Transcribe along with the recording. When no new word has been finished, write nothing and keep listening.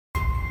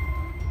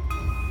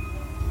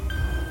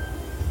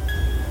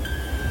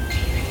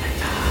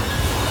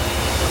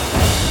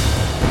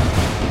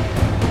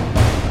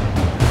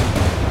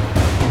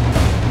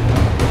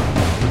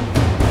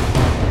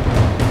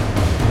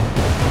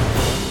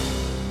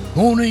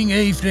Morning,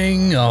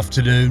 evening,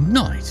 afternoon,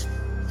 night.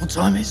 What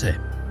time is it?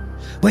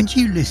 When do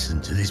you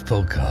listen to this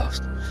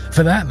podcast?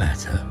 For that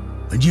matter,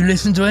 when do you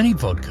listen to any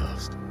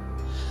podcast?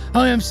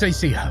 I am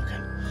Stacey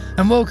Hogan,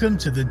 and welcome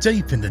to the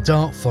Deep in the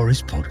Dark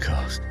Forest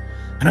podcast.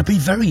 And I'd be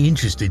very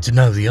interested to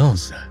know the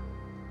answer.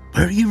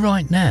 Where are you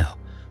right now?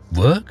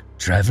 Work?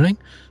 Travelling?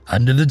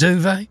 Under the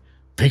duvet?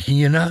 Picking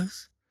your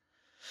nose?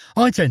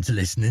 I tend to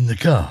listen in the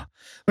car,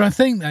 but I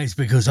think that's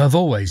because I've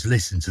always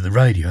listened to the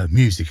radio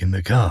music in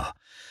the car.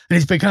 And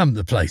it's become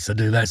the place I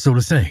do that sort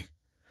of thing.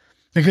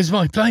 Because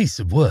my place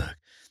of work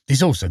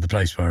is also the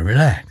place where I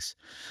relax,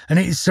 and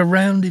it is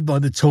surrounded by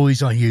the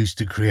toys I used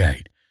to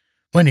create.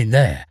 When in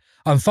there,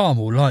 I'm far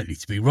more likely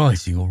to be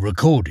writing or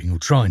recording or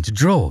trying to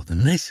draw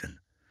than listen.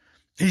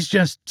 It's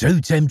just too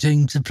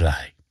tempting to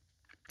play.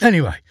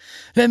 Anyway,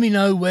 let me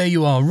know where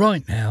you are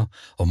right now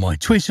on my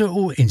Twitter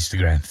or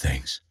Instagram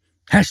things.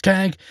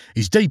 Hashtag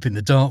is Deep in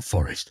the Dark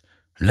Forest.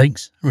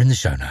 Links are in the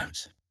show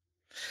notes.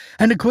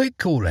 And a quick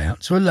call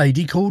out to a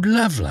lady called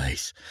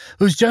Lovelace,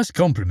 who's just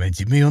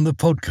complimented me on the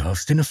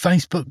podcast in a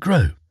Facebook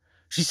group.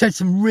 She said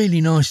some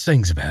really nice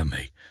things about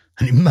me,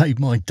 and it made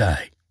my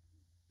day.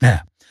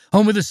 Now,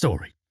 on with the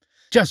story.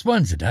 Just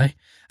one today,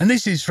 and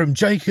this is from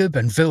Jacob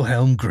and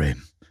Wilhelm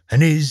Grimm,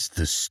 and is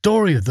The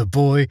Story of the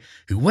Boy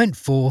Who Went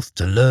Forth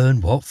to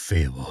Learn What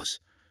Fear Was.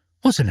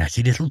 What's a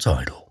natty little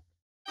title?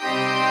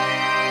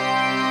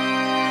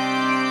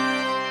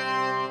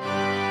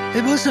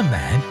 There was a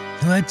man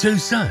who had two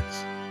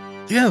sons.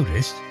 The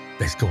eldest,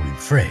 let's call him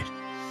Fred,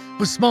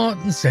 was smart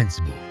and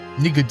sensible,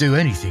 and he could do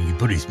anything he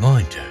put his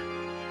mind to.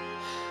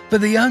 But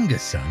the younger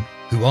son,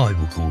 who I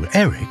will call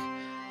Eric,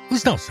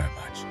 was not so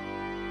much.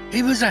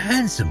 He was a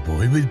handsome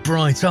boy with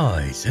bright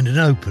eyes and an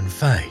open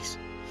face,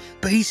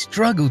 but he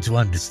struggled to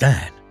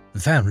understand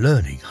and found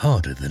learning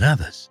harder than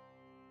others.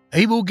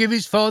 "He will give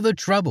his father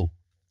trouble,"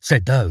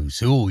 said those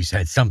who always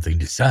had something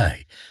to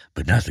say,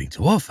 but nothing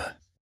to offer.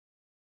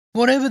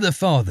 Whatever the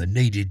father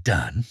needed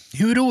done,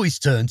 he would always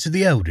turn to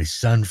the eldest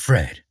son,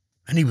 Fred,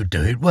 and he would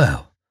do it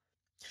well.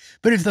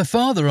 But if the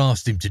father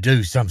asked him to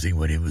do something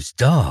when it was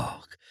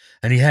dark,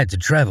 and he had to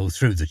travel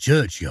through the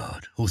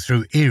churchyard, or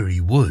through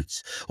eerie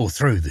woods, or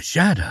through the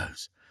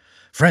shadows,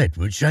 Fred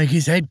would shake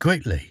his head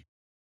quickly.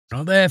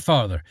 "Not there,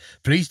 father.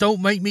 Please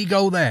don't make me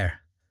go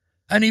there."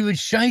 And he would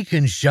shake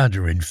and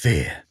shudder in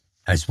fear,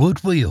 as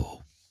would we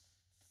all.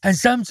 And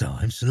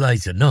sometimes,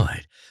 late at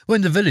night,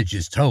 when the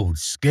villagers told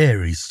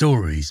scary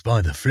stories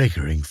by the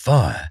flickering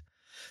fire,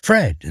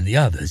 Fred and the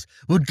others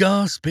would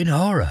gasp in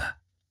horror.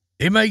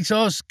 "It makes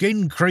our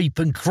skin creep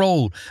and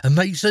crawl and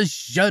makes us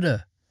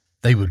shudder,"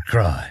 they would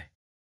cry.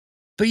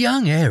 But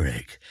young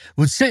Eric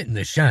would sit in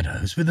the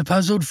shadows with a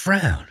puzzled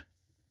frown.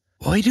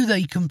 "Why do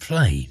they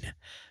complain?"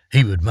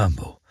 he would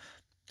mumble.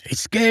 It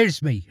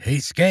scares me,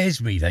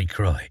 they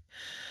cry.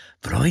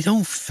 "But I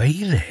don't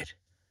feel it,"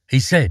 he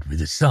said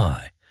with a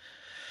sigh.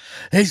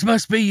 "This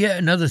must be yet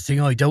another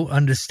thing I don't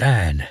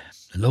understand,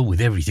 along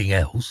with everything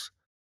else."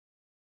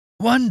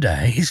 One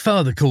day his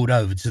father called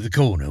over to the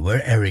corner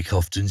where Eric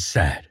often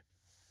sat.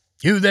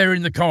 "You there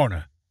in the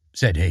corner,"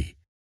 said he.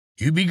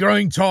 "You be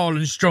growing tall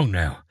and strong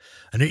now,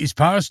 and it is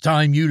past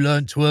time you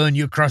learnt to earn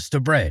your crust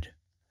of bread.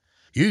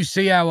 You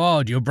see how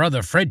hard your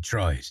brother Fred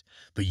tries,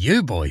 but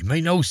you, boy,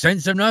 make no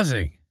sense of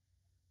nothing."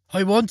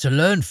 "I want to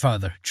learn,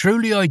 father,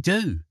 truly I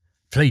do,"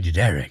 pleaded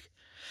Eric.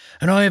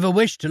 "And I have a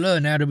wish to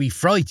learn how to be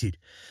frighted,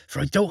 for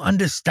I don't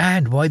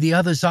understand why the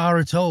others are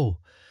at all.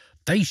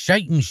 They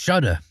shake and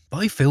shudder, but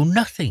I feel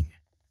nothing."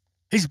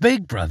 His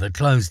big brother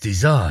closed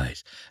his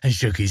eyes and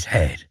shook his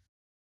head.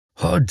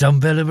 "What a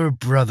dumbbell of a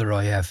brother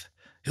I have.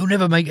 He'll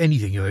never make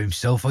anything of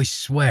himself, I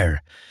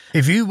swear.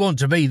 If you want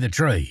to be the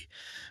tree,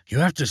 you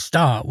have to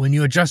start when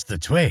you are just the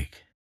twig."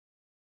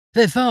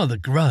 Their father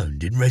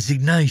groaned in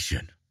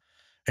resignation.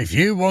 "If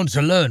you want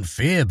to learn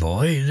fear,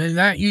 boy, then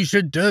that you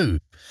should do,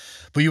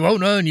 but you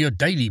won't earn your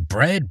daily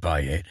bread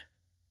by it."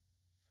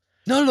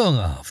 Not long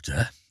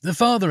after, the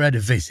father had a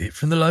visit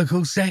from the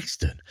local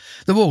sexton,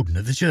 the warden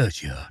of the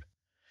churchyard.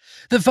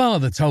 The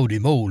father told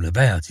him all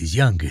about his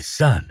youngest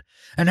son,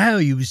 and how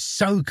he was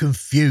so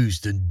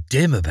confused and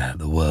dim about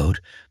the world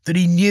that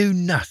he knew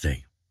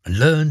nothing and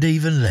learned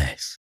even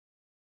less.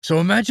 So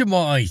imagine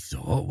what I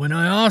thought when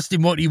I asked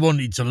him what he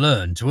wanted to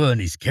learn to earn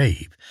his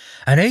keep,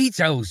 and he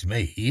tells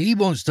me he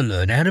wants to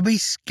learn how to be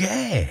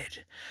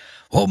scared.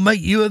 What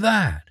make you of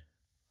that?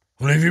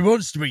 "Well, if he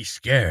wants to be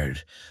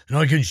scared, then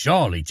I can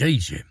surely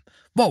teach him,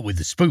 what with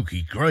the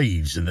spooky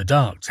graves and the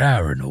dark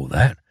tower and all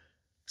that,"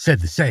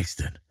 said the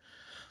sexton.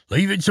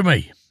 "Leave it to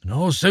me, and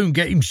I'll soon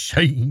get him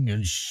shaking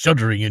and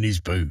shuddering in his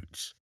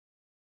boots."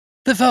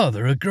 The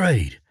father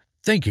agreed,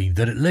 thinking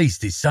that at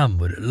least his son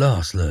would at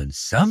last learn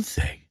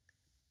something.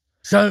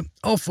 So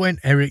off went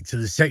Eric to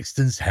the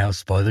sexton's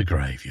house by the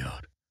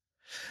graveyard.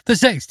 The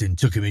sexton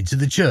took him into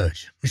the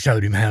church and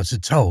showed him how to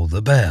toll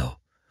the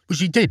bell, which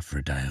he did for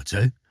a day or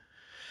two.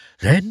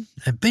 Then,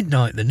 at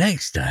midnight the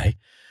next day,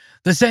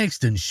 the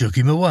sexton shook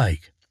him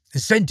awake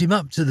and sent him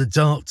up to the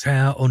dark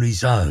tower on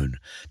his own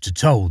to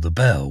toll the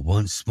bell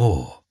once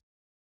more.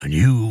 "And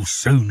you will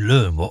soon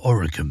learn what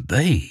horror can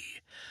be,"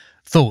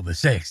 thought the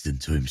sexton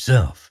to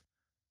himself.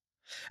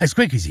 As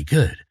quick as he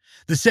could,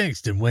 the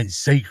sexton went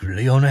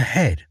secretly on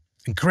ahead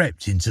and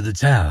crept into the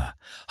tower,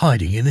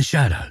 hiding in the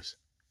shadows.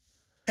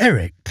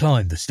 Eric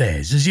climbed the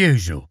stairs as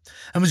usual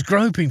and was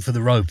groping for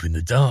the rope in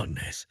the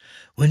darkness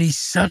when he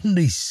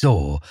suddenly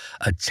saw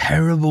a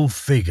terrible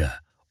figure,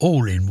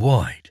 all in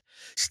white,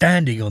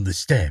 standing on the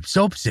steps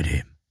opposite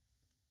him.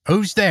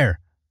 "Who's there?"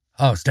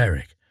 asked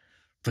Eric,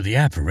 but the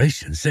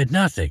apparition said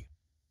nothing.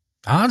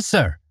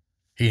 "Answer,"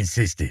 he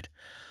insisted,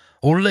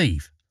 "or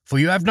leave, for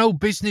you have no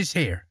business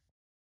here."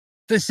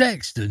 The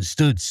sexton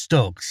stood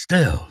stock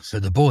still so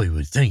the boy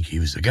would think he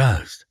was a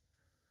ghost.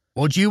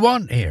 "What do you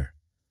want here?"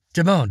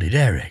 demanded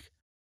Eric.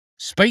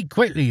 "Speak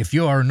quickly if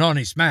you are an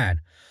honest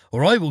man,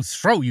 or I will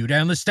throw you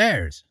down the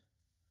stairs."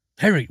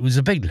 Eric was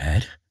a big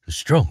lad, and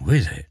strong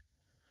with it.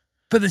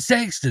 But the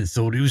sexton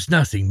thought it was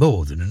nothing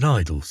more than an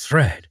idle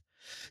threat,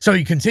 so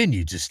he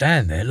continued to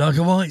stand there like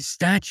a white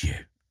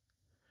statue.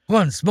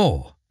 Once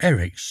more,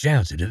 Eric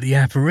shouted at the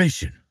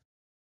apparition,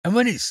 and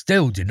when it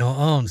still did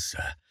not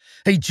answer,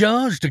 he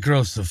charged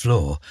across the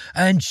floor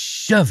and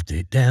shoved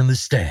it down the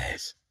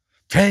stairs.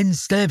 10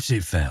 steps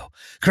it fell,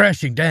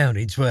 crashing down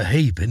into a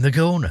heap in the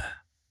corner.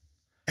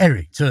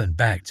 Eric turned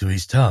back to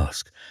his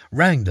task,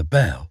 rang the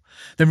bell,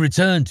 then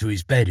returned to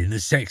his bed in the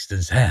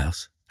sexton's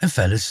house and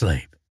fell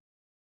asleep.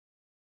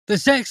 The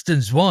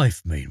sexton's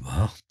wife,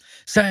 meanwhile,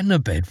 sat in her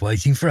bed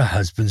waiting for her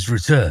husband's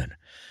return,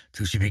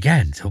 till she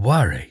began to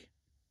worry.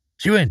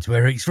 She went to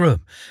Eric's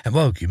room and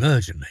woke him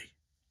urgently.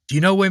 "Do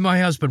you know where my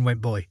husband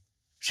went, boy?"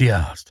 she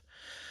asked.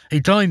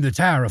 "He climbed the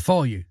tower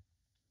afore you."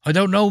 "I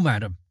don't know,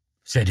 madam,"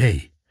 said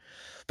he,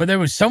 "but there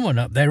was someone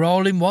up there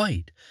all in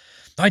white.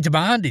 I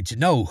demanded to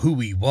know who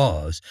he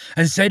was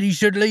and said he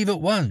should leave at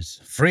once,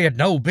 for he had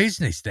no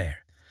business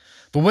there.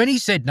 But when he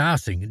said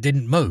nothing and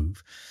didn't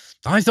move,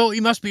 I thought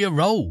he must be a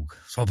rogue,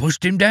 so I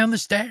pushed him down the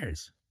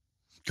stairs.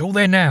 Go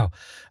there now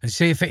and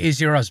see if it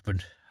is your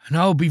husband, and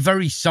I'll be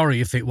very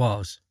sorry if it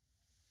was."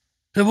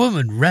 The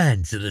woman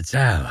ran to the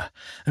tower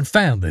and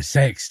found the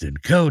sexton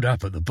curled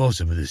up at the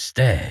bottom of the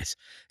stairs,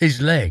 his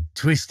leg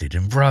twisted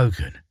and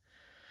broken.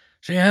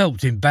 She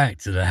helped him back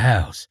to the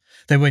house,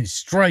 then went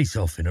straight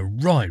off in a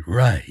right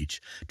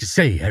rage to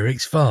see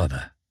Eric's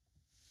father.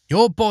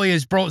 "Your boy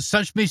has brought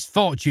such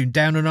misfortune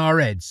down on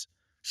our heads,"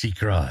 she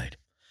cried.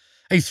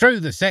 "He threw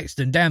the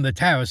sexton down the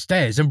tower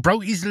stairs and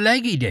broke his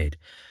leg, he did.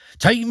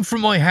 Take him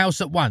from my house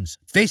at once,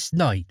 this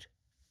night."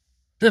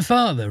 The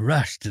father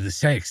rushed to the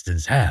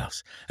sexton's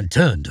house and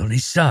turned on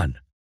his son.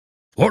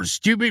 "What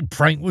stupid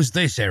prank was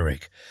this,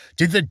 Eric?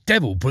 Did the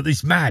devil put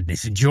this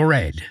madness into your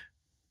head?"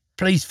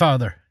 "Please,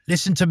 father,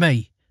 listen to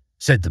me,"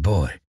 said the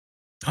boy.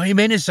 "I am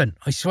innocent,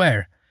 I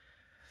swear.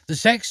 The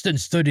sexton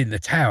stood in the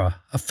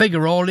tower, a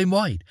figure all in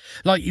white,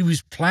 like he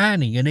was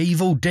planning an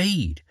evil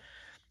deed.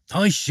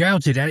 I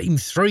shouted at him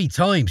 3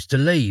 times to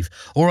leave,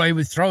 or I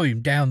would throw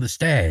him down the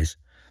stairs,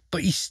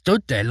 but he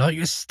stood there like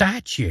a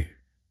statue."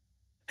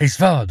 His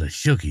father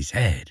shook his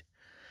head.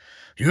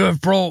 "You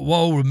have brought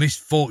woe and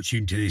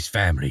misfortune to this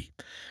family.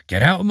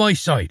 Get out of my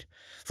sight,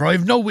 for I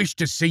have no wish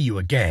to see you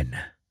again."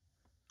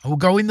 "I will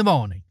go in the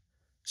morning,"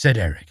 said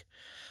Eric,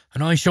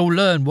 "and I shall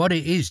learn what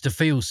it is to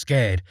feel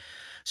scared,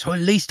 so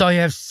at least I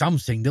have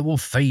something that will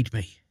feed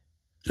me."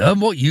 "Learn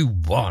what you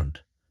want,"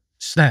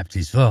 snapped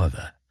his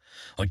father.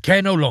 "I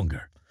care no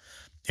longer.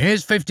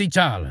 Here's 50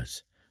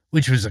 thalers,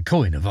 which was a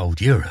coin of old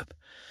Europe,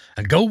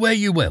 and go where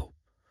you will.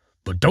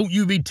 But don't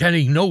you be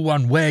telling no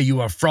one where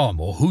you are from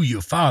or who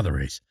your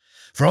father is,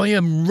 for I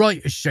am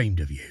right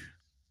ashamed of you."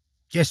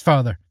 "Yes,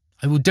 father,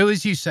 I will do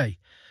as you say,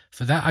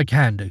 for that I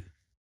can do."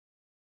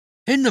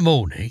 In the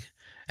morning,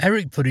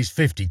 Eric put his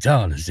 50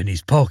 thalers in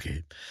his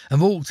pocket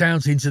and walked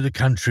out into the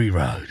country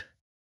road.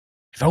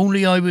 "If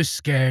only I was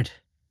scared,"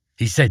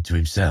 he said to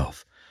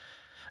himself.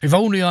 "If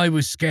only I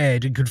was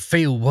scared and could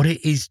feel what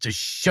it is to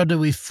shudder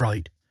with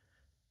fright."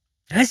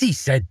 As he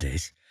said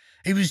this,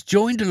 he was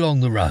joined along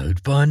the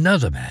road by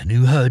another man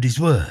who heard his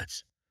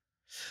words.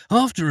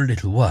 After a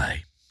little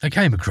way, they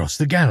came across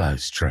the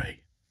gallows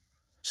tree.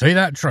 "See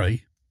that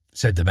tree?"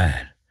 said the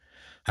man,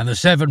 "and the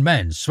 7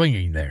 men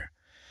swinging there.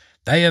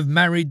 They have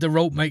married the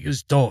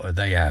ropemaker's daughter,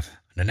 they have,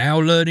 and are now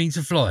learning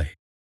to fly.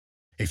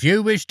 If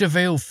you wish to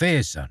feel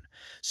fear, son,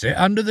 sit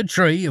under the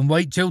tree and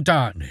wait till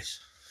darkness.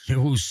 You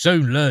will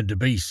soon learn to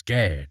be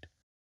scared."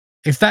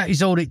 "If that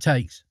is all it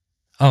takes,"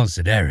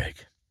 answered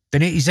Eric,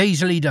 "then it is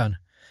easily done.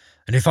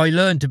 And if I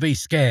learn to be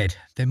scared,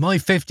 then my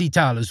 50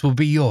 thalers will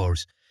be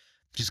yours.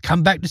 Just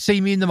come back to see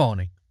me in the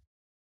morning."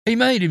 He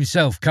made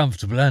himself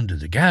comfortable under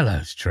the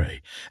gallows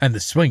tree and the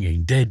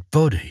swinging dead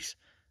bodies,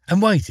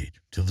 and waited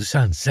till the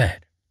sun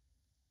set.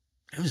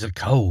 It was a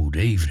cold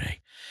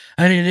evening,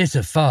 and he lit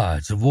a fire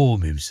to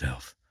warm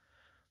himself.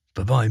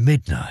 But by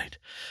midnight,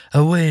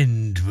 a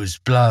wind was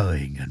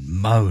blowing and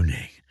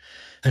moaning,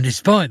 and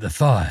despite the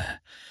fire,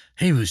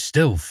 he was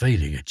still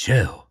feeling a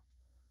chill.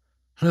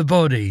 The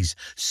bodies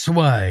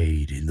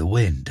swayed in the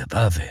wind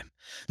above him,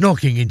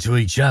 knocking into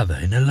each other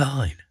in a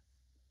line.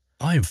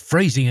 "I am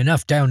freezing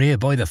enough down here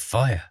by the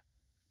fire,"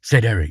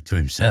 said Eric to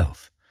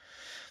himself.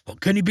 "What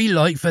can it be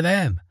like for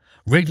them,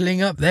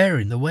 wriggling up there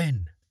in the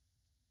wind.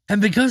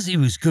 And because he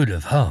was good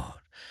of heart,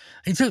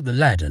 he took the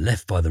ladder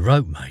left by the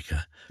rope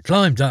maker,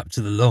 climbed up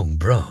to the long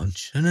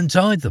branch and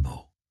untied them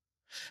all.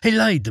 He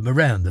laid them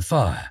around the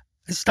fire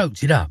and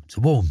stoked it up to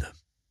warm them.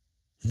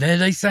 And there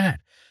they sat,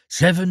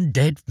 7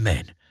 dead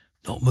men,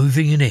 not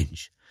moving an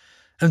inch,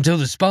 until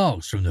the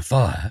sparks from the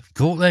fire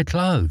caught their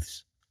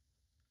clothes.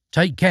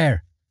 "Take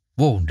care,"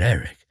 warned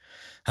Eric,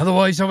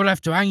 "otherwise I will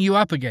have to hang you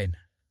up again."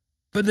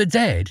 But the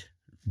dead,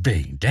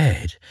 being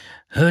dead,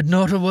 heard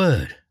not a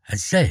word and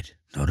said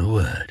not a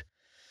word,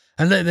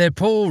 and let their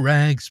poor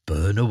rags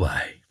burn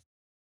away.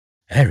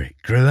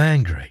 Eric grew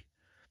angry.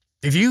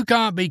 "If you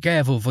can't be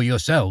careful for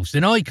yourselves,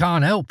 then I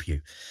can't help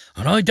you,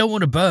 and I don't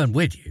want to burn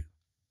with you."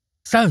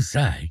 So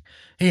saying,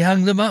 he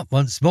hung them up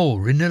once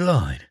more in a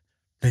line,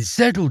 then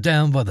settled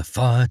down by the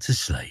fire to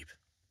sleep.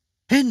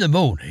 In the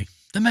morning,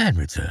 the man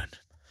returned.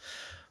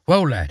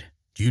 "Well, lad,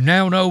 do you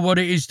now know what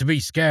it is to be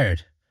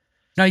scared?"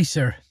 "Nay,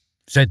 sir,"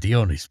 said the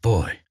honest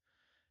boy.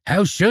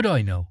 "How should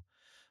I know?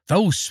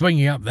 Those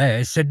swinging up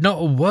there said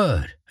not a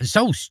word, and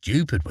so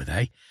stupid were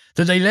they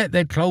that they let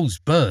their clothes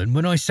burn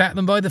when I sat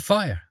them by the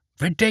fire.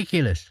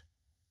 Ridiculous."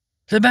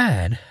 The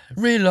man,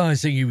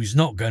 realising he was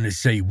not going to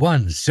see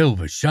one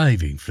silver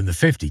shaving from the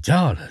 50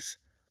 thalers,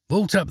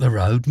 walked up the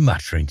road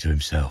muttering to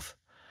himself,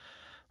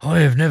 "I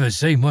have never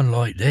seen one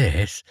like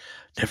this,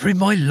 never in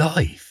my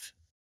life."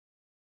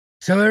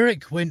 So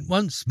Eric went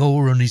once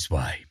more on his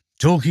way,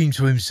 talking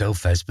to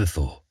himself as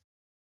before.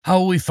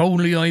 "Oh, if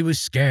only I was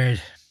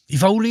scared.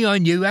 If only I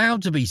knew how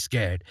to be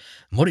scared,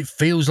 and what it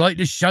feels like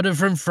to shudder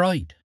from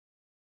fright."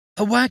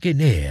 A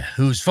waggoner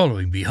who was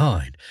following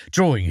behind,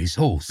 drawing his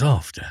horse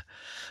after,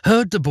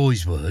 heard the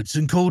boy's words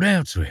and called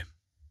out to him.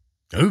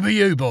 "Who be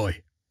you,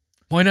 boy?"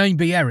 "My name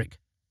be Eric,"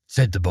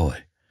 said the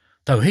boy,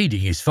 though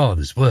heeding his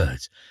father's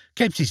words,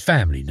 kept his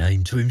family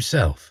name to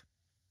himself.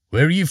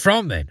 "Where are you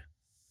from, then?"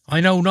 "I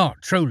know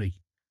not, truly,"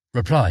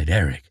 replied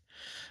Eric,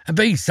 and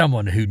being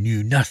someone who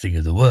knew nothing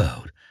of the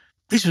world,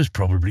 this was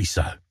probably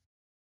so.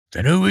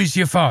 "Then who is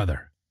your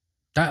father?"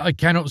 "That I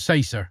cannot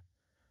say, sir."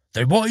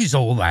 "Then what is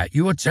all that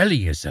you are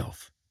telling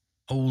yourself?"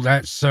 "All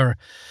that, sir?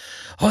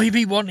 I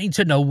be wanting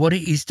to know what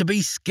it is to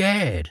be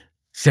scared,"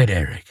 said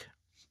Eric,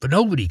 "but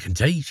nobody can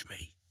teach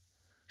me."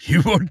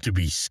 "You want to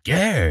be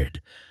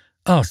scared?"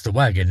 asked the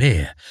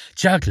waggoner,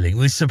 chuckling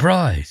with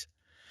surprise.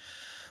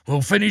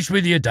 "Well, finish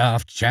with your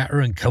daft chatter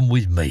and come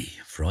with me,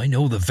 for I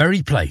know the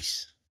very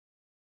place."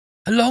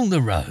 Along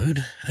the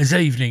road, as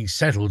evening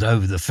settled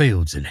over the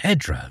fields and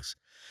hedgerows,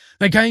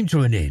 they came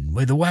to an inn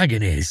where the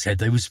waggoner said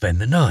they would spend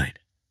the night.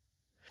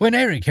 When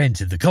Eric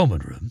entered the common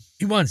room,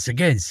 he once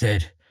again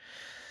said,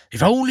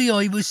 "If only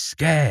I was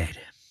scared,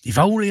 if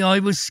only I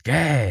was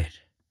scared."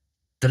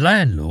 The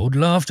landlord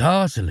laughed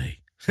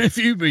heartily. "If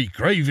you be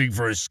craving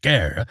for a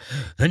scare,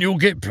 then you'll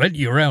get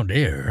plenty around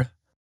here."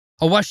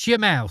 "Oh, wash your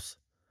mouth,"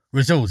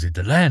 retorted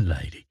the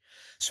landlady,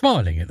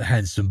 smiling at the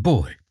handsome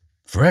boy,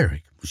 for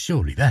Eric was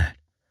surely that.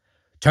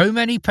 "Too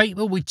many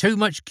people with too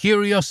much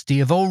curiosity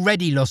have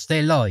already lost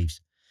their lives.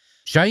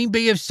 Shame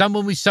be if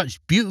someone with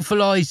such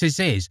beautiful eyes as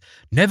his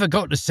never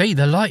got to see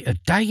the light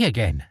of day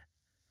again."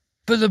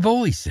 But the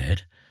boy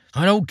said,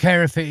 "I don't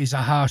care if it is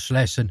a harsh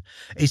lesson.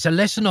 It's a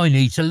lesson I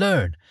need to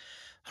learn.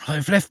 I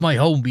have left my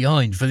home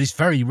behind for this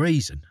very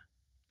reason."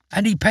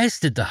 And he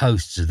pestered the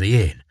hosts of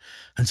the inn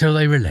until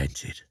they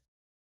relented.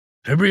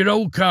 "There be an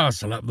old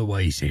castle up the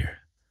ways here,"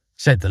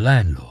 said the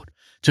landlord,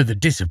 to the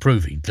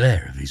disapproving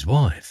glare of his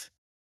wife.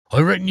 "I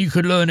reckon you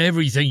could learn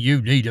everything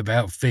you need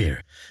about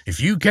fear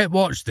if you kept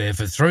watch there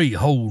for 3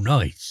 whole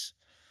nights.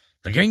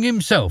 The king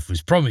himself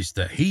has promised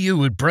that he who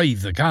would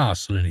brave the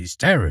castle and its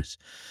terrors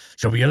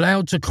shall be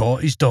allowed to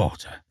court his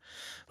daughter,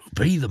 who'll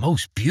be the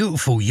most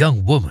beautiful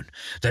young woman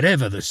that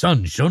ever the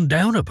sun shone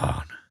down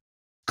upon."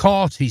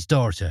 "Court his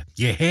daughter,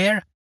 you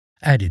hear?"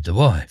 added the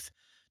wife.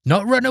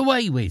 "Not run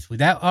away with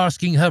without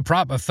asking her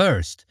proper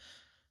first,"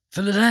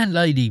 for the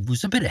landlady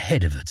was a bit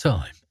ahead of her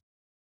time.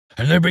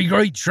 "And there be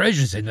great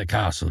treasures in the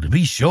castle, to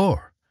be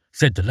sure,"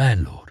 said the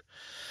landlord,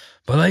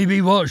 "but they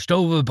be watched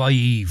over by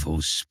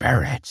evil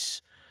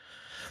spirits.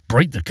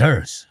 Break the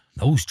curse,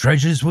 those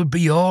treasures would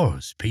be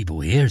yours,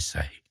 people here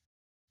say."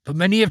 "But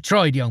many have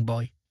tried, young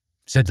boy,"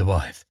 said the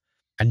wife,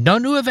 "and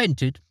none who have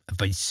entered have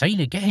been seen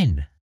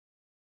again."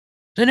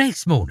 The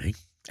next morning,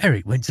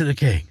 Eric went to the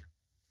king.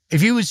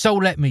 "If you would so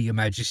let me, your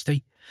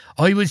majesty,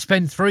 I would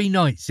spend 3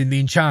 nights in the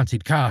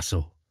enchanted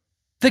castle."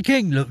 The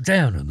king looked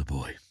down on the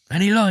boy,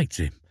 and he liked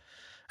him,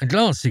 and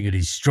glancing at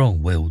his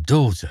strong-willed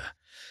daughter,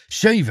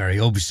 she very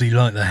obviously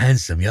liked the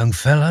handsome young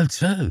fellow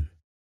too.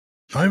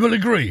 "I will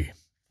agree,"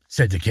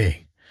 said the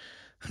king,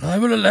 "and I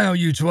will allow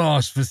you to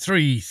ask for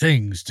 3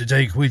 things to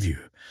take with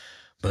you,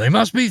 but they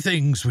must be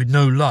things with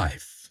no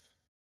life."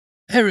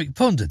 Eric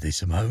pondered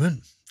this a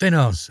moment, then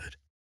answered,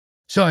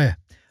 "Sire,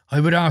 I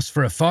would ask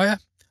for a fire,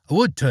 a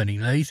wood-turning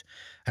lathe,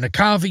 and a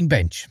carving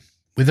bench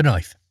with a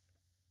knife."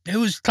 It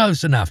was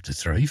close enough to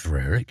 3 for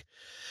Eric,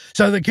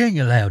 so the king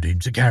allowed him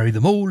to carry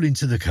them all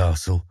into the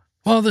castle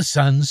while the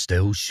sun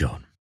still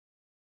shone.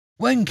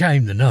 When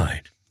came the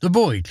night, The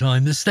boy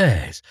climbed the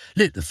stairs,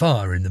 lit the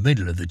fire in the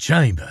middle of the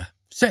chamber,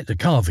 set the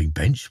carving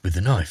bench with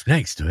the knife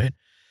next to it,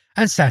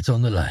 and sat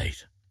on the lathe.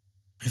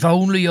 "If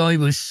only I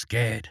was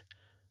scared,"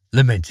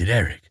 lamented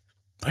Eric.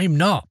 "I'm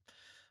not,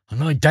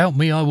 and I doubt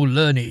me I will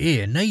learn it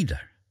here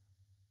neither."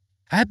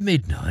 At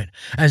midnight,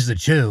 as the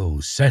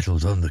chills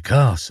settled on the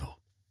castle,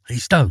 he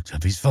stoked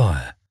up his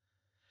fire.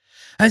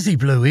 As he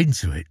blew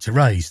into it to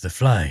raise the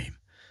flame,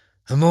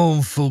 a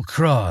mournful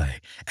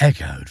cry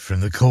echoed from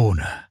the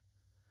corner.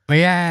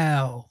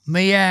 "Meow,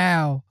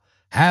 meow,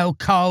 how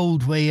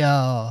cold we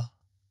are."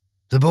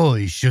 The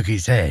boy shook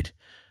his head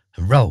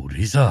and rolled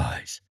his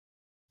eyes.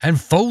 "And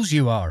fools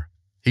you are,"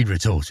 he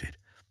retorted.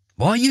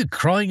 "Why are you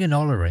crying and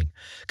hollering?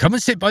 Come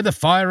and sit by the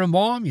fire and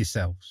warm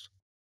yourselves."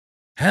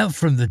 Out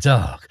from the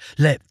dark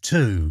leapt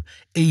two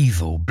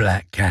evil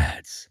black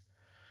cats.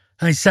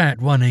 They sat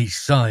one each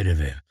side of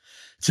him,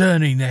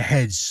 turning their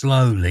heads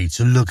slowly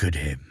to look at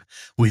him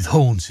with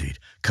haunted,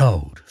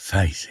 cold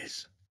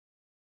faces.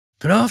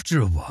 But after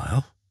a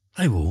while,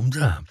 they warmed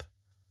up.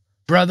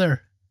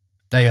 "Brother,"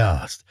 they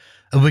asked,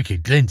 a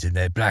wicked glint in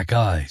their black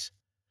eyes,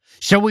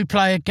 "shall we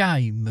play a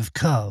game of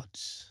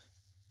cards?"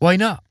 "Why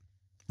not?"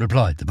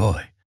 replied the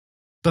boy.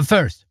 "But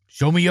first,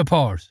 show me your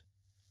paws."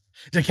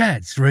 The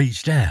cats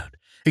reached out,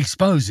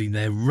 exposing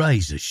their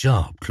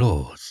razor-sharp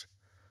claws.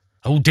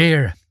 "Oh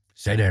dear,"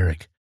 said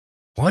Eric.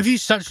 "Why have you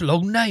such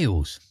long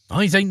nails?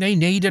 I think they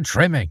need a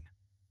trimming."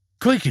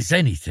 Quick as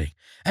anything,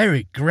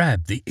 Eric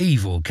grabbed the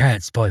evil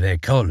cats by their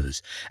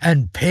collars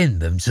and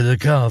pinned them to the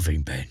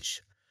carving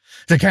bench.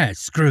 The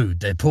cats screwed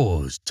their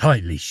paws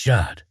tightly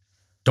shut.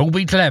 "Don't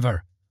be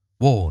clever,"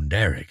 warned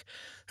Eric,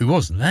 who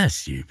wasn't that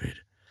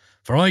stupid.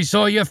 "For I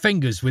saw your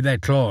fingers with their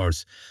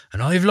claws,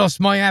 and I've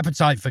lost my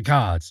appetite for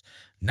cards.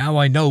 Now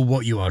I know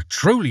what you are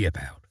truly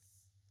about."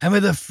 And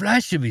with a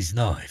flash of his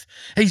knife,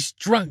 he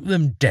struck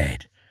them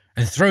dead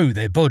and threw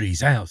their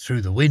bodies out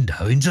through the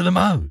window into the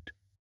moat.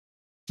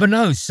 But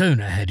no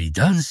sooner had he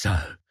done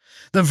so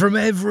than from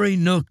every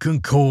nook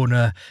and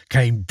corner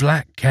came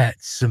black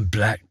cats and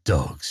black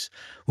dogs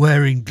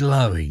wearing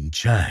glowing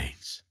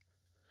chains.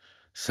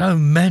 So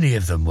many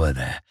of them were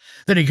there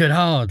that he could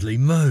hardly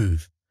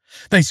move.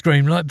 They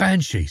screamed like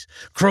banshees,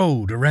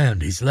 crawled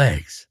around his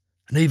legs,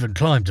 and even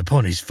climbed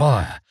upon his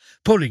fire,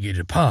 pulling it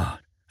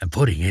apart and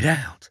putting it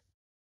out.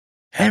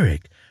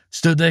 Eric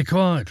stood there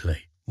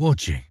quietly,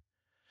 watching.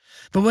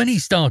 But when he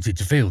started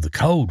to feel the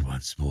cold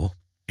once more,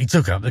 he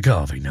took up the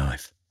carving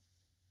knife.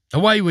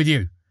 "Away with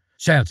you!"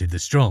 shouted the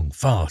strong,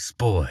 fast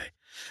boy,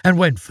 and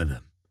went for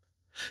them.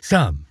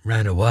 Some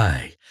ran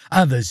away,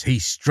 others he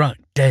struck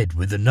dead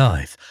with the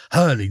knife,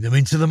 hurling them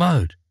into the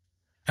moat.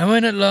 And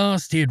when at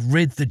last he had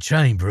rid the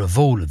chamber of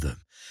all of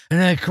them, and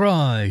their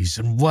cries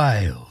and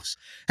wails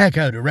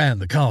echoed around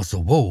the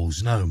castle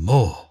walls no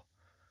more,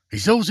 he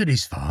sorted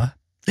his fire,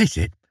 lit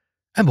it,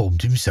 and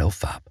warmed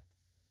himself up.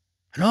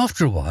 And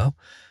after a while,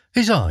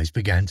 his eyes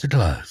began to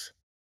close.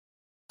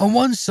 On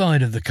one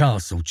side of the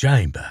castle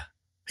chamber,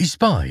 he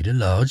spied a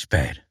large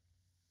bed.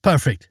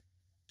 "Perfect,"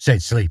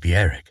 said sleepy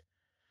Eric.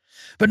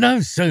 But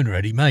no sooner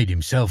had he made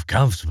himself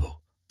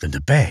comfortable than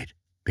the bed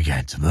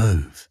began to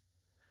move.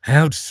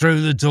 Out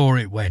through the door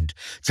it went,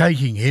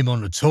 taking him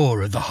on a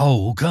tour of the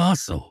whole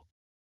castle.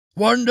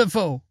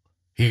 "Wonderful!"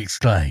 he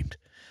exclaimed.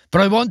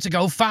 "But I want to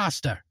go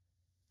faster."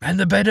 And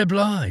the bed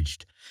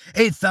obliged.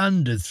 It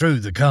thundered through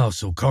the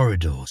castle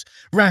corridors,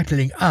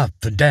 rattling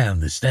up and down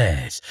the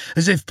stairs,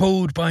 as if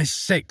pulled by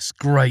 6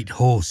 great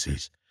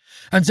horses,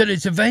 until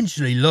it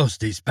eventually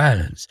lost its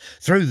balance,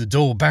 threw the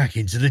door back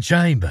into the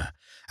chamber,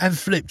 and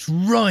flipped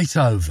right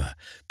over,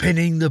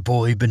 pinning the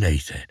boy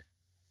beneath it.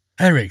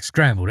 Eric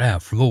scrambled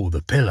out from all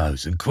the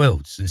pillows and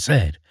quilts and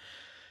said,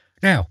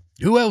 "Now,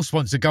 who else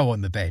wants to go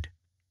on the bed?"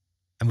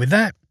 And with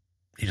that,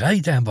 he lay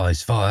down by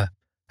his fire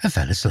and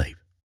fell asleep.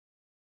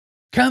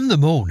 Come the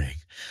morning,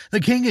 the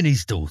king and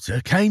his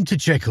daughter came to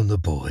check on the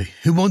boy,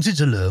 who wanted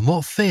to learn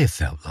what fear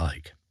felt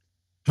like.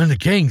 When the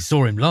king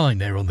saw him lying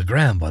there on the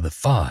ground by the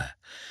fire,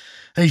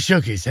 he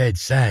shook his head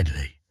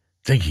sadly,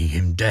 thinking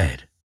him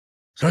dead.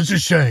 "Such a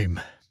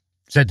shame,"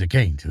 said the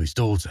king to his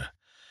daughter,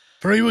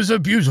 "for he was a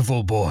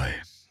beautiful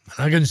boy,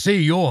 and I can see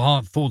your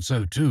heart thought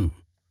so too."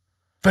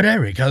 But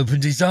Eric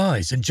opened his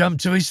eyes and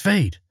jumped to his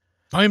feet.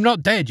 "I am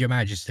not dead, your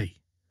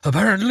majesty."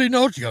 "Apparently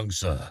not, young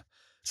sir,"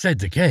 said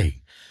the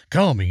king,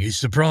 calming his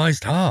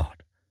surprised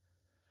heart.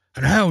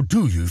 "And how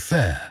do you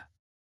fare?"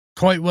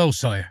 "Quite well,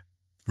 sire,"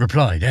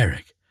 replied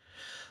Eric.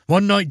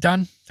 "One night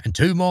done, and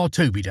 2 more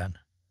to be done."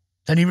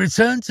 Then he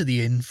returned to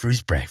the inn for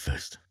his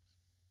breakfast.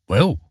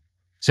 "Well,"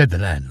 said the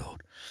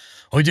landlord,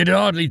 "I did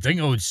hardly think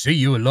I would see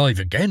you alive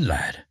again,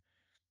 lad.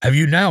 Have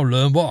you now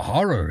learned what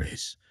horror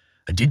is?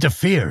 And did the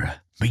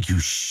fear make you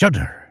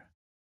shudder?"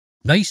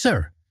 "Nay,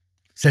 sir,"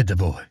 said the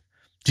boy.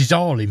 "'Tis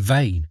all in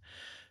vain.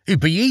 It'd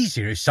be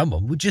easier if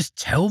someone would just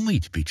tell me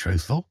to be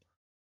truthful."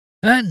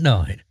 That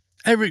night,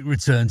 Eric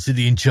returned to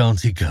the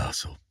enchanted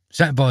castle,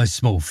 sat by a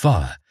small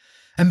fire,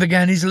 and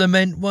began his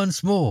lament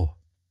once more.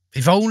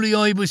 "If only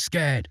I was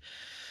scared.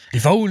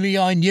 If only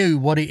I knew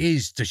what it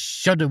is to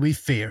shudder with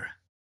fear."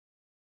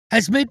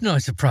 As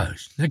midnight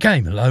approached, there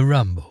came a low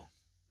rumble.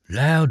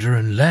 Louder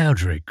and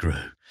louder it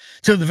grew,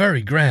 till the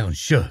very ground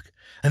shook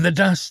and the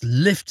dust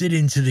lifted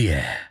into the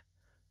air.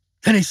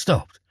 Then it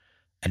stopped,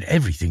 and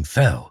everything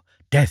fell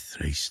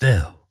deathly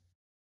still.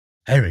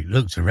 Eric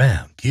looked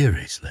around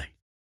curiously.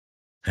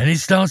 And it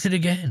started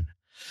again,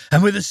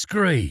 and with a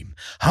scream,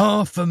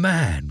 half a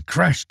man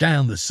crashed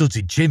down the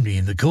sooted chimney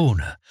in the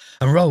corner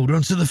and rolled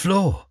onto the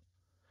floor.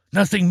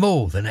 Nothing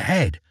more than a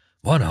head,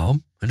 one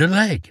arm and a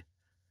leg.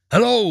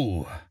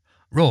 "Hello!"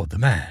 roared the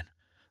man.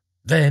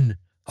 Then,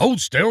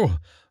 "Hold still,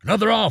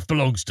 another half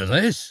belongs to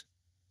this."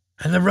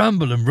 And the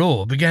rumble and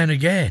roar began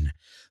again,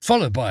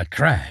 followed by a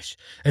crash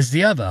as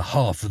the other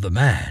half of the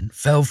man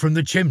fell from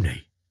the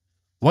chimney.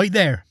 "Wait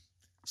there,"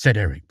 said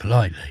Eric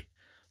politely.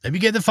 "Let me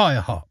get the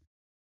fire hot."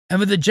 And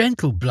with a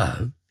gentle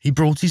blow, he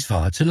brought his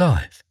fire to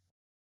life.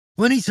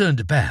 When he turned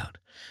about,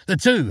 the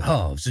two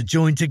halves had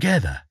joined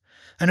together,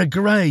 and a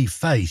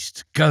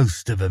grey-faced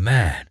ghost of a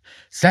man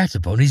sat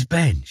upon his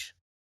bench.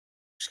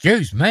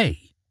 "Excuse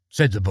me,"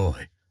 said the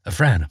boy, a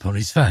frown upon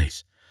his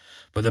face,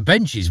 "but the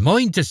bench is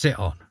mine to sit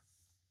on."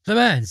 The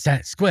man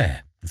sat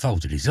square and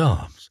folded his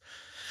arms,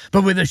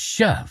 but with a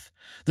shove,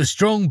 the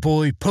strong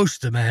boy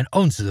pushed the man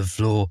onto the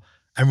floor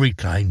and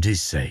reclaimed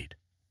his seat.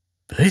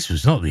 But this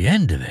was not the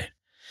end of it.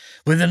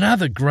 With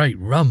another great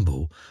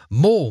rumble,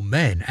 more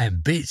men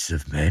and bits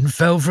of men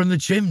fell from the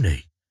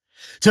chimney.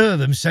 Two of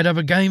them set up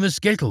a game of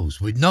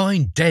skittles with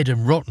 9 dead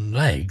and rotten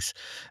legs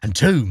and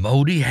 2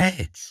 mouldy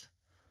heads.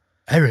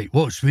 Eric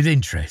watched with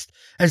interest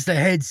as the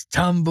heads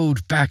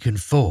tumbled back and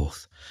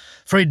forth,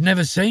 for he'd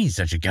never seen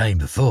such a game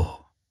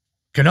before.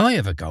 "Can I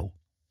have a go?"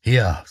 he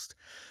asked,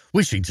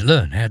 wishing to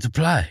learn how to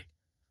play.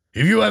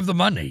 "If you have the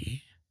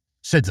money,"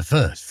 said the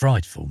first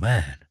frightful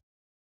man.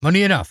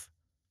 "Money enough,"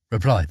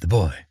 replied the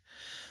boy,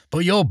 "but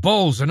your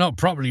balls are not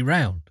properly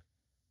round."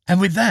 And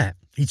with that,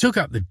 he took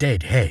up the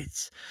dead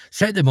heads,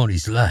 set them on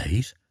his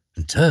lathe,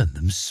 and turned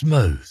them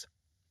smooth.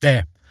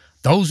 "There,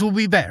 those will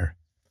be better."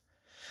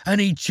 And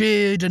he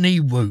cheered and he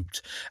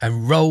whooped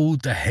and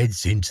rolled the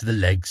heads into the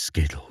leg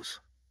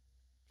skittles.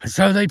 And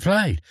so they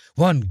played,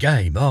 one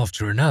game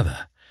after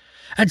another.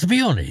 And to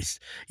be honest,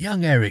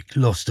 young Eric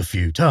lost a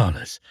few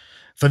thalers,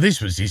 for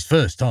this was his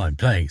first time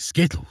playing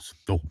skittles,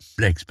 or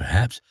legs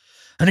perhaps,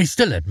 and he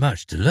still had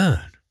much to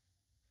learn.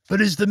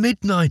 But as the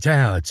midnight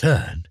hour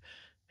turned,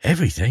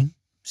 everything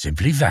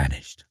simply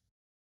vanished.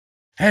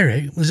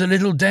 Eric was a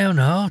little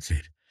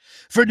downhearted,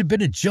 for it had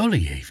been a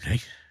jolly evening,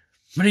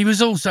 but he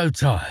was also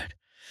tired,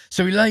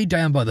 so he lay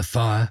down by the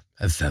fire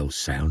and fell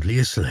soundly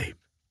asleep.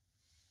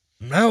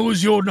 "How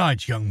was your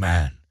night, young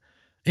man?"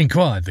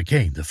 inquired the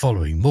king the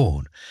following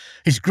morn,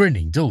 his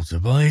grinning daughter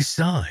by his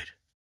side.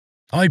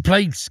 "I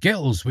played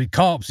skittles with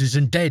corpses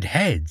and dead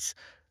heads,"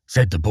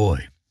 said the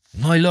boy.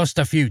 "I lost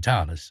a few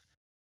thalers."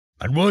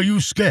 "And were you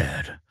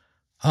scared?"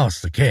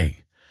 asked the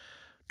king.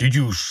 "Did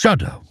you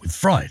shudder with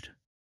fright?"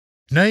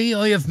 "Nay,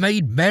 I have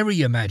made merry,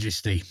 your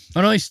majesty,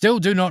 and I still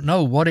do not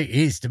know what it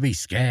is to be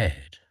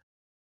scared."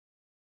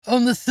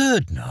 On the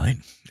third night,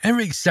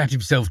 Eric sat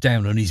himself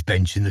down on his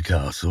bench in the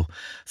castle,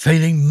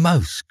 feeling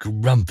most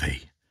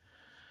grumpy.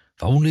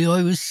 "If only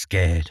I was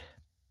scared,"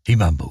 he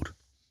mumbled.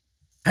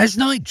 As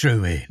night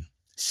drew in,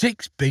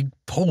 6 big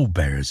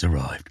pallbearers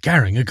arrived,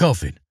 carrying a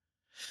coffin.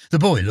 The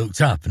boy looked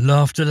up and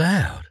laughed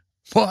aloud.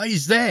 "What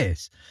is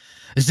this?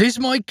 Is this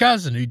my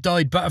cousin who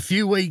died but a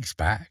few weeks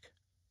back?"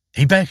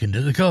 He beckoned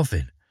at the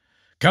coffin.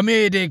 "Come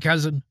here, dear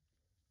cousin."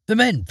 The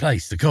men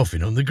placed the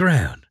coffin on the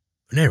ground,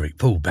 and Eric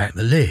pulled back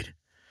the lid.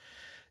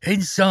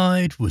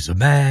 Inside was a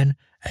man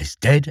as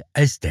dead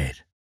as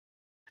dead.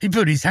 He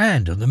put his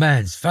hand on the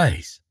man's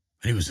face,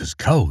 and it was as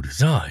cold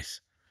as ice.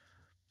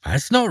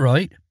 "That's not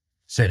right,"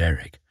 said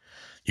Eric.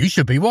 "You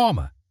should be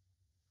warmer."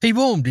 He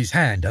warmed his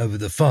hand over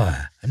the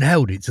fire and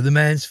held it to the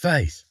man's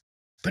face,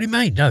 but it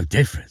made no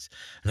difference,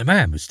 and the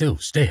man was still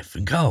stiff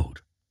and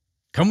cold.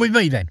 "Come with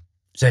me, then,"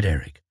 said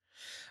Eric,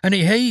 and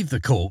he heaved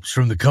the corpse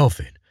from the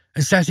coffin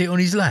and sat it on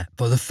his lap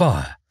by the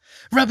fire,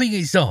 rubbing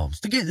its arms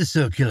to get the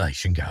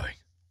circulation going.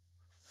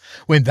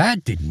 When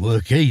that didn't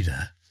work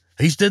either,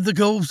 he stood the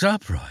corpse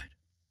upright.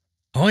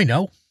 "I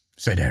know,"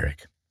 said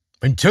Eric.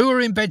 "When 2 are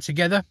in bed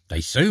together,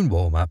 they soon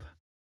warm up."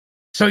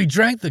 So he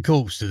dragged the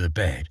corpse to the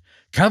bed,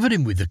 covered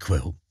him with the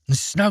quilt, and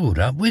snuggled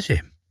up with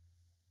him.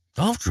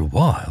 After a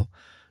while,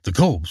 the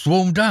corpse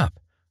warmed up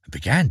and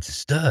began to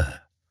stir.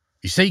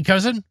 "You see,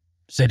 cousin,"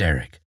 said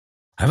Eric,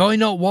 "have I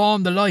not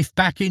warmed the life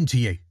back into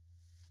you?"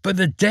 But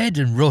the dead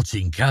and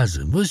rotting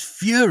cousin was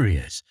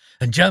furious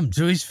and jumped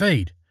to his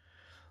feet.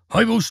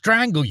 "I will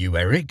strangle you,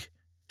 Eric,"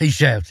 he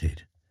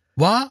shouted.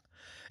 "What?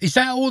 Is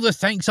that all the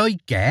thanks I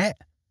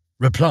get?"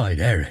 replied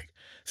Eric,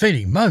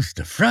 feeling most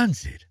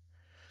affronted.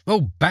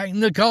 "Well, back in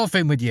the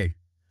coffin with you."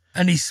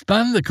 And he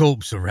spun the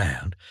corpse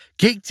around,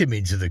 kicked him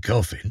into the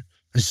coffin,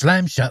 and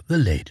slammed shut the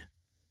lid.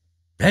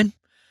 Then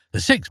the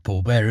 6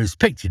 pallbearers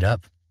picked it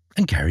up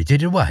and carried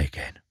it away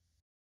again.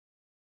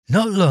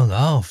 Not long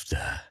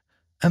after,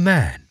 a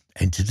man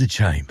entered the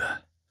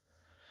chamber.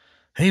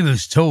 He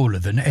was taller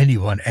than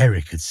anyone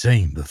Eric had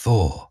seen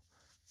before,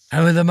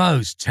 and with a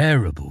most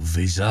terrible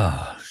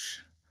visage.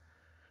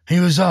 He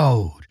was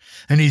old,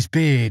 and his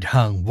beard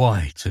hung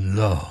white and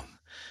long,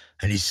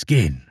 and his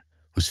skin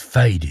was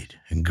faded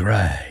and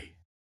grey.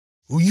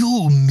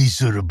 "You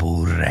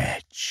miserable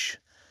wretch,"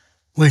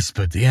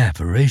 whispered the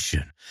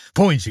apparition,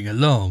 pointing a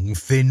long,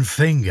 thin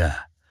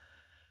finger.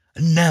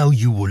 "Now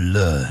you will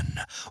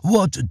learn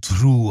what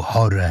true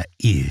horror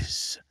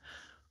is,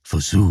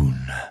 for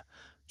soon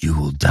you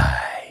will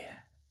die."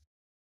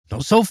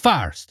 "Not so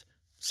fast,"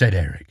 said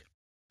Eric,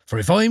 "for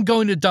if I am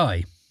going to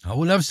die, I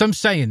will have some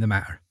say in the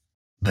matter."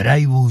 "But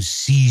I will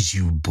seize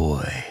you,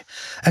 boy,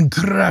 and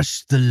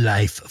crush the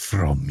life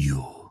from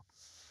you."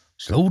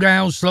 Slow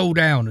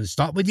down, and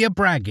stop with your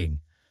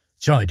bragging,"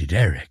 chided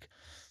Eric.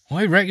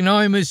 "I reckon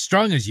I'm as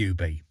strong as you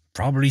be,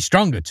 probably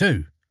stronger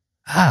too."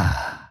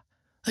 "Ah,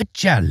 a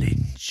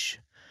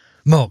challenge,"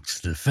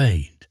 mocked the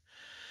fiend.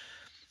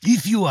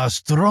 "If you are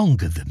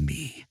stronger than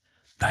me,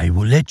 I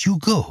will let you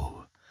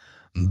go.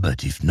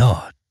 But if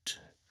not..."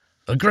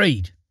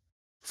 "Agreed."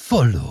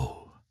 "Follow."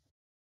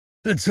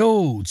 The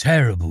tall,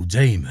 terrible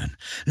demon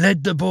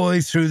led the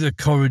boy through the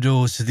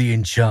corridors to the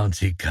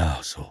enchanted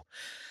castle,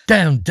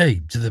 down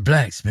deep to the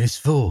blacksmith's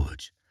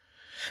forge.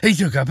 He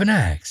took up an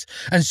axe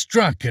and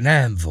struck an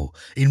anvil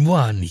in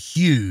one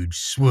huge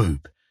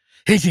swoop,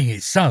 hitting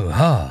it so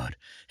hard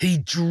he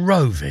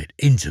drove it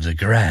into the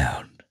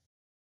ground.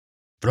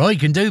 "But I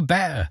can do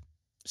better,"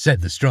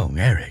 said the strong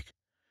Eric.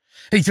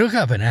 He took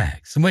up an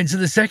axe and went to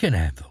the second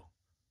anvil.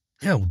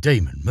 The old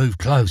demon moved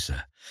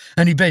closer,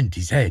 and he bent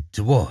his head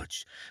to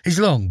watch, his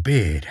long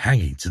beard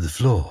hanging to the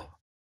floor.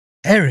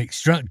 Eric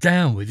struck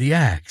down with the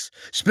axe,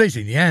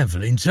 splitting the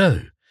anvil in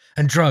two,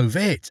 and drove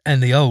it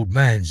and the old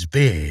man's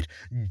beard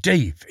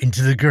deep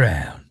into the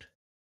ground.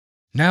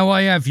 "Now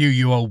I have you,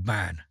 you old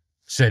man,"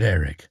 said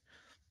Eric,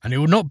 "and it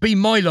will not be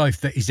my life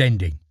that is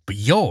ending, but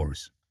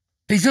yours."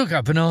 He took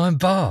up an iron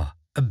bar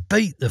and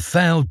beat the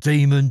foul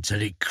demon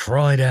till it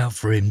cried out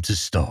for him to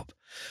stop,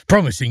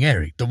 promising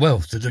Eric the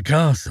wealth of the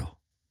castle.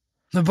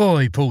 The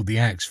boy pulled the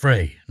axe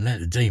free and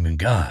let the demon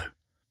go.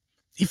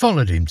 He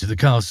followed him to the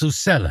castle's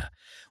cellar,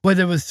 where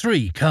there were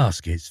 3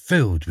 caskets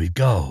filled with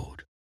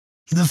gold.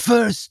 "The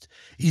first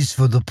is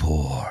for the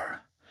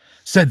poor,"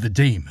 said the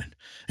demon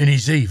in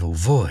his evil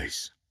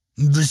voice.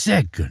 "The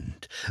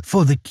second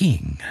for the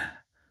king,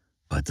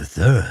 but the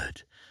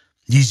third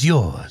is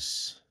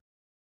yours."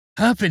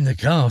 Up in the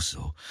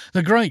castle,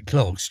 the great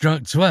clock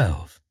struck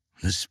 12.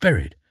 The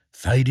spirit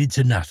faded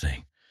to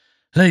nothing,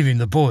 leaving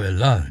the boy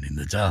alone in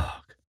the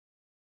dark.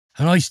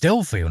 "And I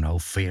still feel no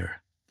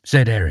fear,"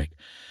 said Eric,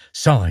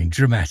 sighing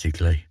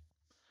dramatically.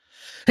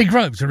 He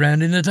groped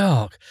around in the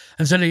dark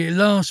until he at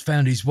last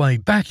found his way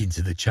back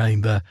into the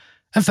chamber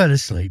and fell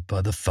asleep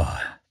by the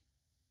fire.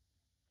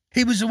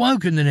 He was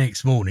awoken the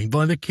next morning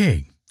by the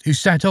king, who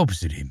sat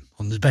opposite him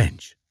on the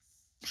bench.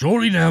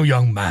 "Surely now,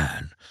 young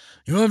man,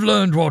 you have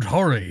learned what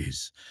horror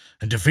is,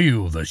 and to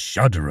feel the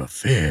shudder of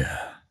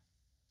fear."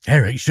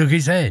 Eric shook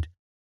his head.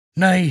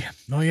 "Nay,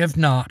 I have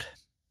not,"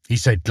 he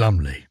said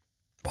glumly.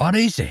 "What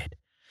is it?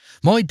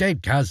 My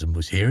dead cousin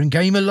was here and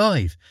came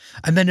alive,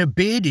 and then a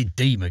bearded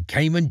demon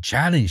came and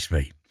challenged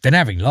me, then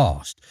having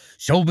lost,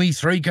 sold me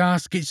 3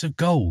 caskets of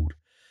gold.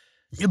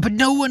 But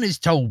no one has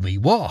told me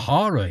what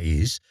horror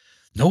is,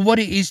 nor what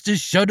it is to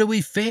shudder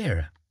with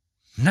fear.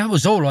 And that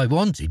was all I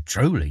wanted,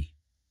 truly."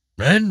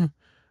 "Then,"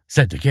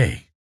 said the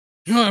king,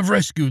 "you have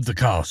rescued the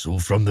castle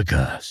from the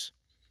curse.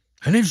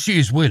 And if she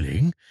is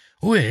willing,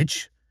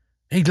 which,"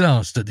 he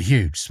glanced at the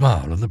huge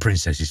smile on the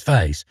princess's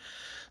face,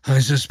 "I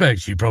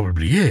suspect she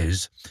probably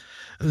is,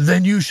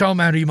 then you shall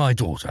marry my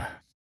daughter."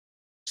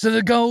 So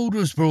the gold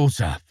was brought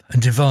up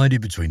and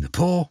divided between the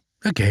poor,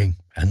 the king,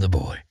 and the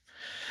boy,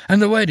 and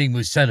the wedding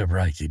was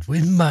celebrated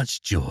with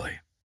much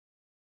joy.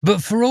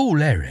 But for all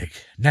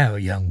Eric, now a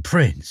young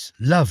prince,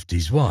 loved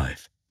his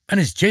wife, and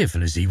as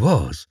cheerful as he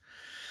was,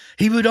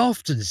 he would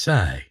often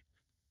say,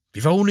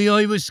 "If only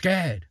I was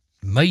scared,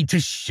 made to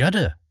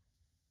shudder."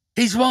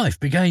 His wife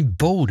became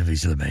bored of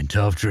his lament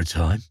after a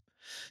time,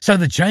 so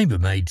the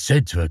chambermaid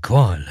said to her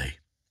quietly,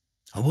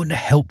 "I want to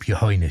help your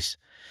highness.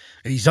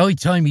 It's high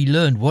time he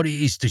learned what it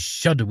is to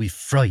shudder with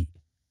fright."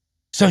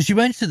 So she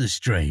went to the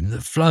stream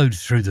that flowed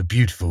through the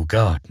beautiful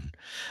garden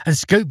and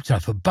scooped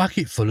up a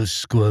bucket full of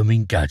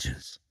squirming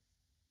gudgeons.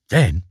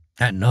 Then,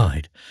 at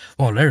night,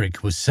 while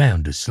Eric was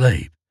sound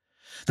asleep,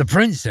 the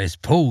princess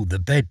pulled the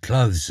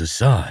bedclothes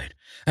aside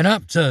and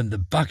upturned the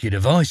bucket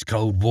of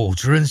ice-cold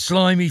water and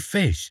slimy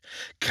fish,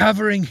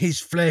 covering his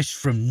flesh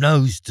from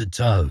nose to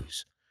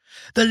toes.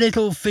 The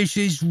little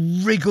fishes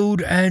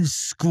wriggled and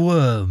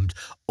squirmed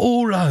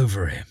all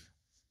over him.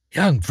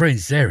 Young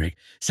Prince Eric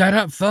sat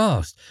up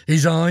fast,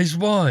 his eyes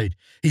wide,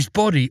 his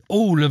body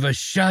all of a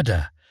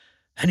shudder,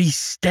 and he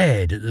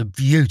stared at the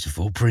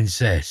beautiful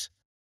princess.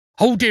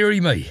 "Oh,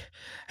 dearie me,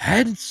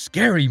 and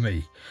scary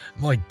me,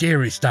 my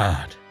dearest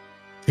heart,"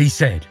 he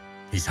said,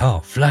 his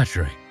heart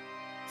fluttering,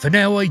 "for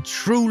now I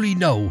truly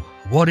know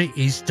what it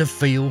is to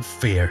feel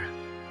fear."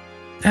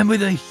 And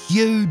with a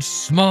huge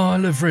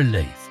smile of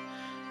relief,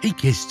 he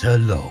kissed her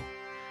long,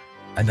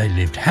 and they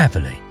lived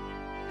happily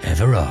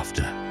ever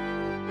after.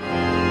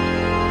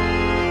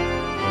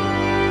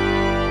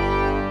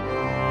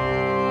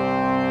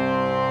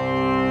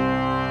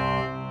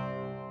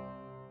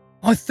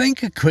 I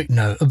think a quick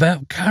note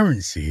about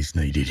currency is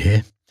needed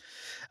here.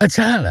 A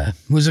thaler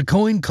was a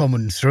coin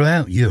common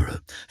throughout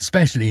Europe,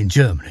 especially in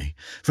Germany,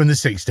 from the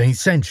 16th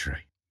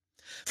century.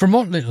 From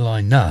what little I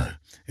know,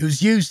 it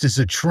was used as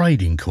a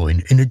trading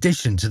coin in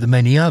addition to the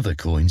many other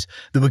coins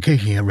that were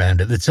kicking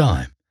around at the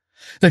time.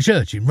 The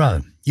Church in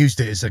Rome used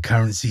it as a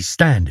currency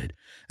standard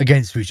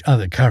against which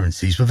other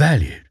currencies were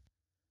valued.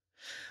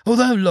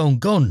 Although long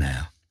gone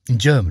now, in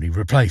Germany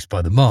replaced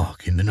by the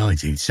mark in the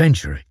 19th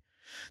century,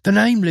 the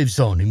name lives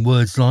on in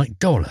words like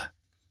dollar.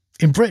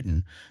 In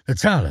Britain, the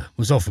thaler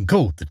was often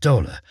called the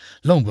dollar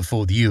long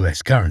before the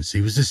US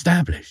currency was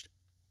established.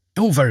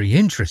 All very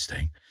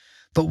interesting,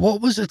 but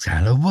what was a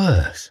thaler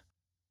worth?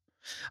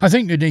 I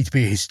think you'd need to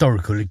be a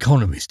historical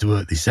economist to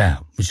work this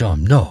out, which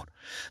I'm not.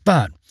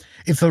 But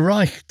if the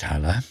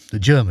Reichsthaler, the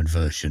German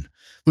version,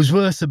 was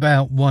worth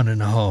about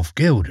 1.5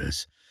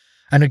 guilders,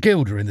 and a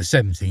guilder in the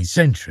 17th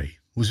century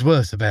was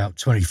worth about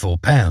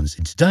 £24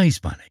 in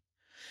today's money,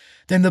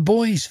 then the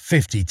boy's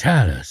 50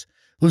 thalers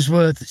was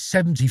worth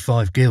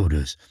 75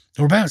 guilders,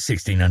 or about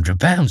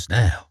 £1,600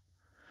 now.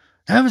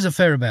 That was a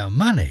fair amount of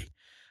money,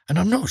 and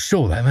I'm not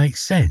sure that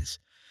makes sense,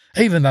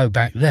 even though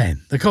back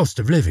then the cost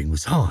of living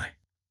was high.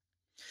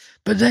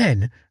 But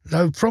then,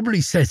 though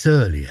probably set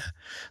earlier,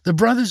 the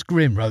Brothers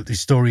Grimm wrote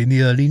this story in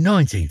the early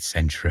 19th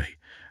century,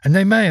 and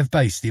they may have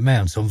based the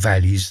amounts on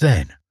values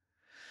then.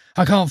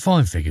 I can't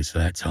find figures for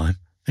that time,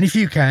 and if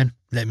you can,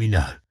 let me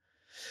know.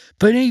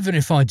 But even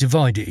if I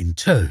divide it in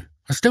two,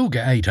 I still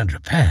get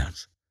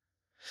 £800.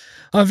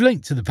 I've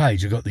linked to the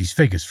page I got these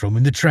figures from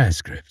in the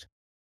transcript.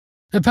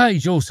 The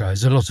page also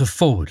has a lot of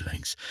forward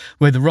links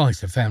where the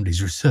writer found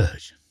his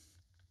research.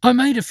 I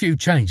made a few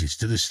changes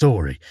to the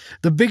story.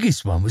 The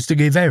biggest one was to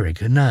give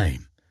Eric a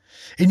name.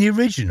 In the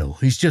original,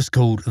 he's just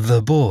called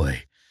The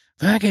Boy,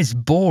 but that gets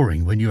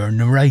boring when you are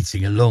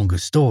narrating a longer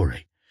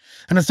story,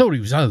 and I thought he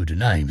was owed a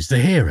name as the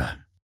hero.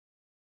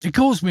 It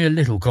caused me a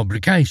little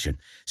complication,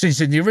 since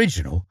in the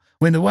original,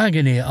 when the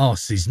Wagoneer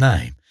asks his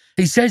name,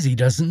 he says he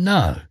doesn't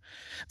know,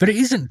 but it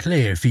isn't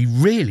clear if he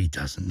really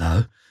doesn't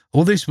know,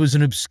 or this was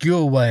an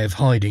obscure way of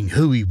hiding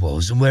who he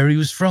was and where he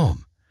was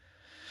from.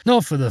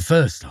 Not for the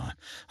first time,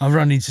 I've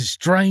run into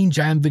strange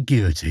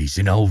ambiguities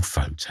in old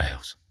folk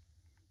tales.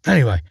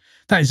 Anyway,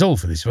 that is all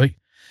for this week.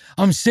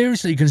 I'm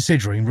seriously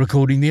considering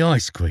recording The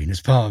Ice Queen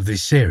as part of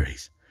this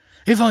series.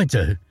 If I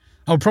do,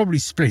 I'll probably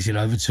split it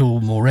over 2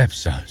 or more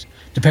episodes,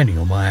 depending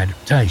on my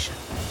adaptation.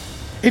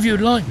 If you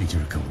would like me to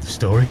record the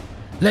story,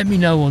 let me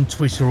know on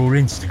Twitter or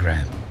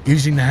Instagram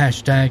using the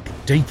hashtag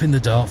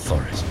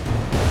DeepInTheDarkForest.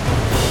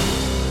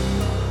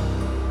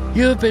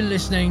 You have been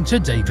listening to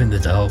Deep in the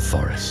Dark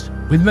Forest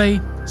with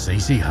me,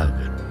 CC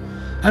Hogan,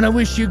 and I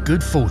wish you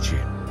good fortune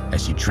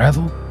as you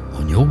travel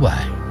on your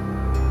way.